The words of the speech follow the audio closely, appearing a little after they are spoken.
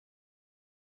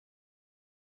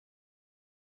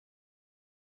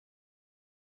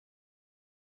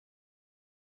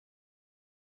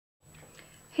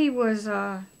He was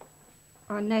a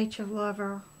nature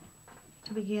lover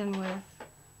to begin with,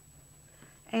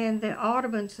 and the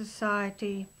Audubon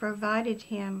Society provided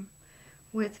him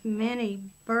with many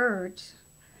birds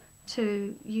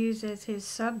to use as his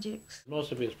subjects.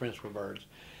 Most of his prints were birds,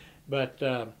 but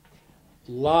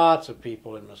lots of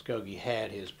people in Muskogee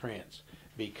had his prints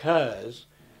because,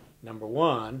 number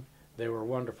one, they were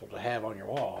wonderful to have on your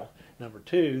wall. Number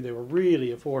two, they were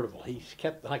really affordable. He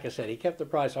kept, like I said, he kept the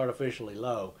price artificially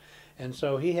low. And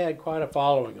so he had quite a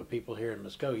following of people here in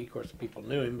Muskogee. Of course, the people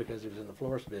knew him because he was in the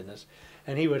florist business.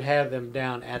 And he would have them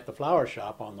down at the flower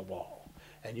shop on the wall.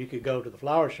 And you could go to the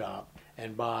flower shop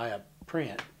and buy a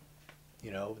print,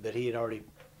 you know, that he had already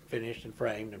finished and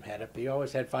framed and had up. He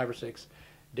always had 5 or 6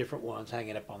 different ones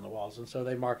hanging up on the walls. And so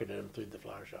they marketed them through the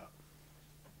flower shop.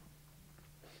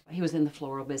 He was in the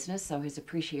floral business, so his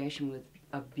appreciation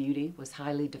of beauty was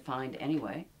highly defined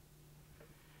anyway.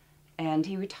 And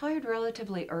he retired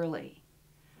relatively early.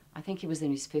 I think he was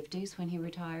in his 50s when he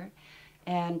retired.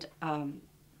 And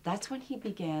that's when he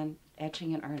began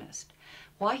etching in earnest.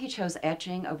 Why he chose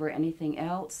etching over anything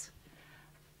else,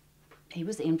 he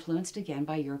was influenced again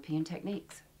by European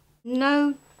techniques.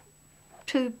 No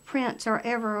two prints are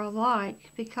ever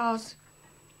alike because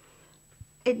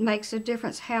it makes a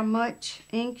difference how much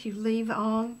ink you leave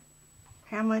on,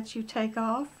 how much you take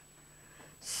off.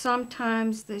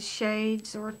 Sometimes the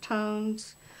shades or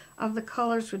tones of the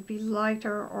colors would be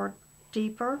lighter or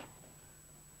deeper.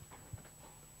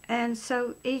 And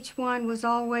so each one was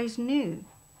always new.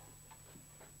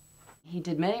 He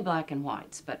did many black and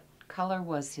whites, but color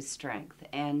was his strength.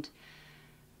 And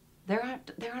there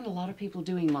aren't a lot of people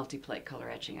doing multiplate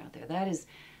color etching out there. That is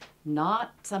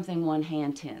not something one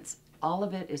hand tints. All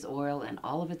of it is oil and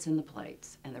all of it's in the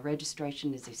plates, and the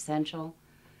registration is essential.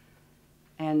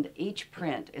 And each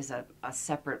print is a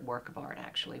separate work of art,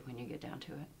 actually, when you get down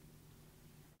to it.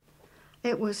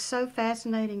 It was so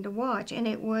fascinating to watch, and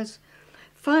it was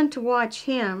fun to watch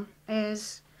him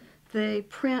as the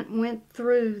print went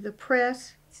through the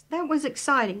press. That was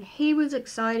exciting. He was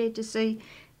excited to see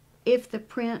if the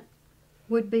print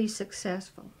would be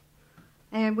successful.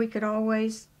 And we could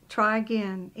always try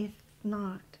again if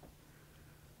not.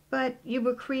 But you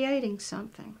were creating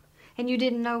something, and you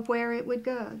didn't know where it would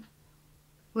go.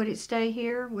 Would it stay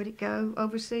here? Would it go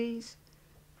overseas?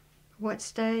 What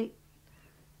state?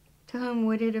 To whom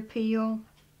would it appeal?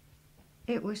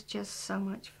 It was just so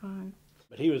much fun.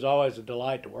 But he was always a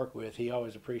delight to work with. He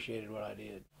always appreciated what I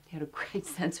did. He had a great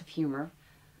sense of humor.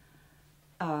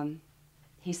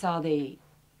 He saw the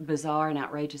bizarre and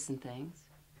outrageous in things.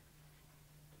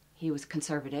 He was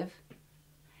conservative.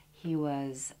 He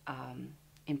was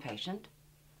impatient.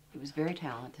 He was very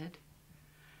talented,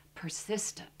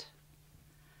 persistent,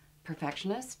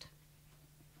 perfectionist.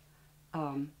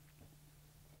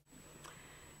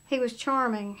 He was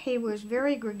charming. He was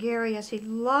very gregarious. He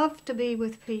loved to be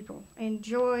with people,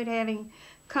 enjoyed having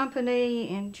company,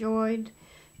 enjoyed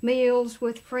meals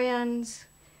with friends.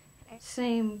 It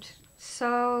seemed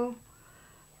so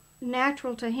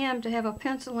natural to him to have a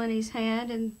pencil in his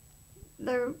hand, and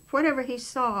whatever he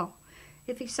saw,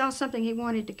 if he saw something he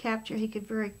wanted to capture, he could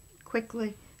very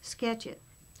quickly sketch it.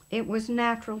 It was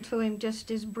natural to him, just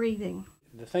as breathing.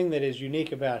 The thing that is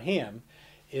unique about him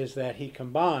is that he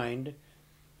combined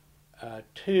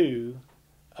 2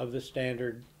 of the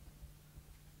standard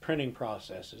printing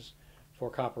processes for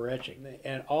copper etching.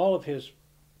 And all of his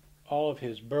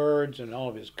birds and all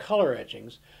of his color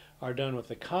etchings are done with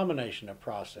a combination of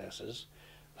processes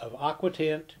of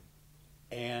aquatint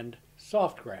and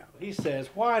soft ground. He says,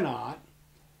 why not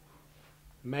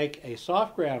make a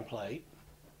soft ground plate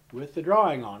with the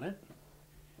drawing on it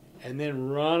and then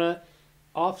run it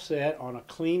offset on a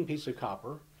clean piece of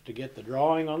copper to get the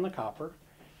drawing on the copper,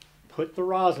 put the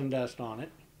rosin dust on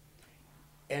it,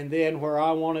 and then where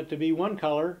I want it to be one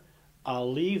color,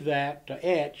 I'll leave that to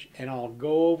etch, and I'll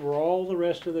go over all the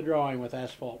rest of the drawing with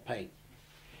asphalt paint.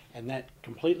 And that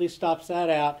completely stops that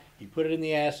out. You put it in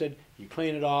the acid, you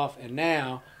clean it off, and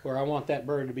now, where I want that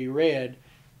bird to be red,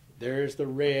 there's the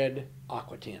red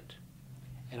aqua tint.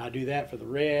 And I do that for the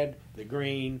red, the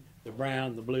green, the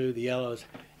brown, the blue, the yellows,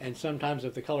 and sometimes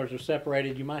if the colors are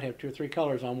separated, you might have 2 or 3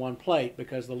 colors on one plate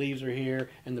because the leaves are here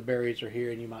and the berries are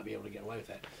here, and you might be able to get away with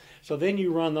that. So then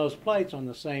you run those plates on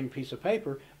the same piece of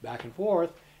paper back and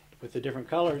forth with the different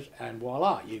colors, and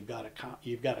voila, you've got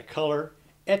a color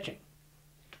etching.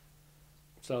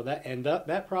 So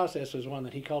that process is one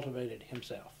that he cultivated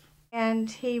himself.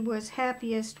 And he was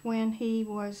happiest when he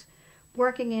was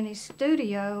working in his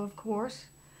studio, of course,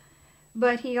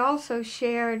 but he also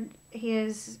shared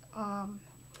his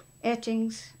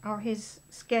etchings or his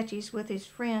sketches with his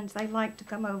friends. They liked to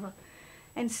come over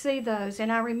and see those.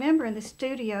 And I remember in the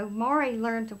studio, Maury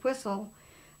learned to whistle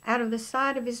out of the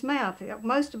side of his mouth.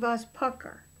 Most of us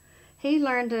pucker. He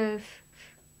learned to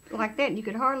like that, and you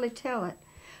could hardly tell it.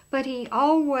 But he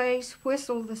always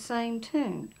whistled the same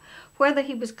tune, whether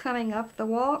he was coming up the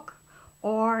walk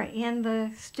or in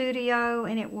the studio,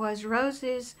 and it was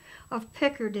Roses of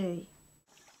Picardy.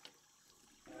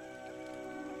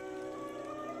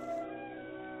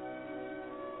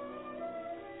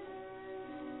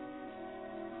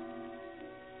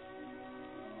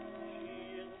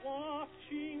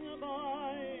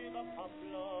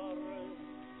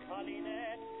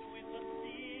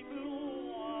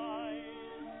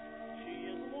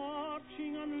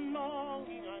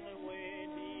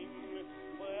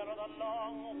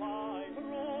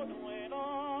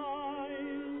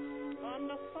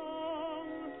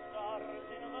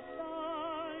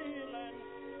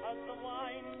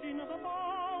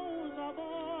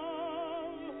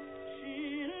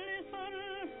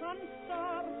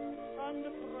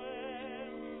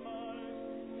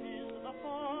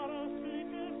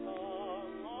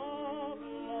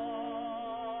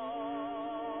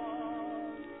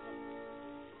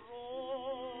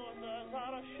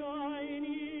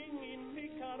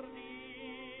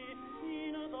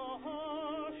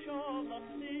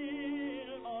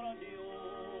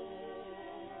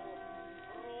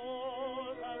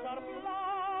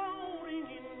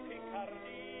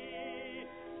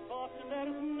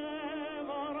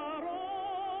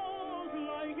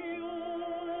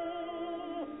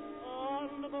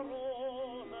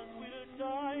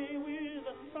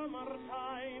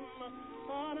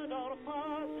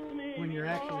 When you're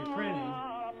actually printing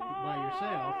by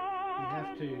yourself, you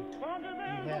have to,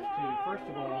 first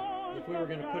of all, if we were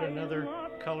going to put another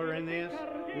color in this,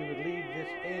 we would leave this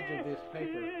edge of this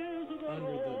paper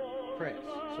under the press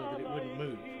so that it wouldn't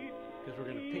move. Because we're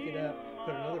going to pick it up,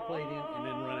 put another plate in, and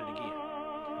then run it again.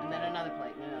 And then another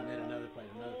plate. No. And then another plate,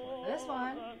 another plate. This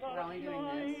one, we're only doing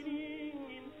this.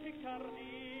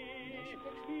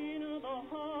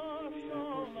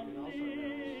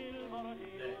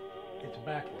 It's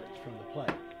backwards from the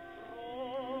plate.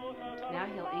 Now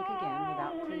he'll ink again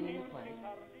without cleaning the plate.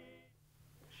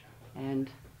 And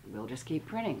we'll just keep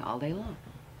printing all day long.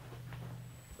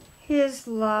 His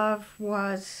love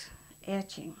was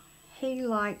etching. He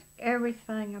liked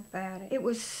everything about it. It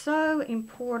was so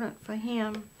important for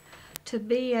him to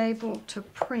be able to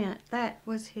print. That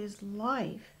was his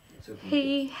life. So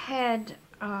he had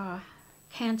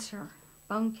cancer,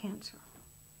 bone cancer,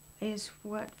 is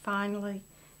what finally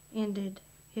ended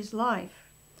his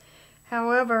life.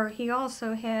 However, he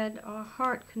also had a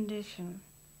heart condition,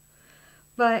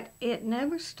 but it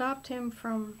never stopped him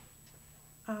from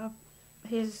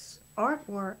his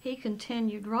artwork. He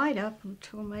continued right up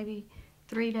until maybe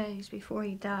 3 days before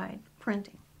he died,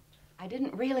 printing. I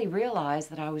didn't really realize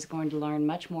that I was going to learn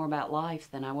much more about life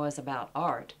than I was about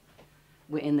art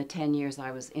in the 10 years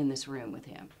I was in this room with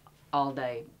him, all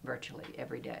day, virtually,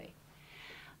 every day.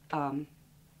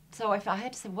 So if I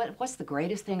had to say, what's the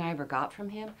greatest thing I ever got from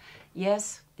him?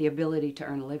 Yes, the ability to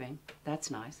earn a living.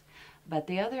 That's nice. But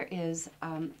the other is,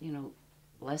 you know,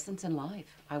 lessons in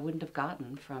life I wouldn't have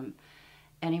gotten from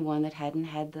anyone that hadn't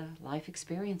had the life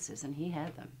experiences, and he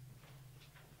had them.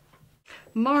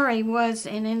 Maury was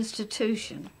an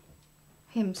institution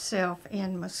himself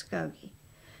in Muskogee.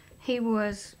 He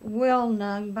was well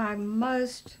known by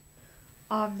most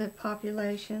of the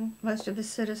population, most of the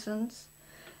citizens,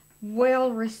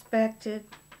 well respected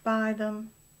by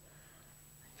them,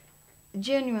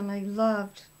 genuinely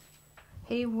loved.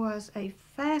 He was a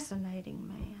fascinating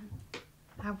man.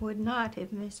 I would not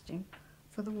have missed him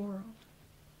for the world.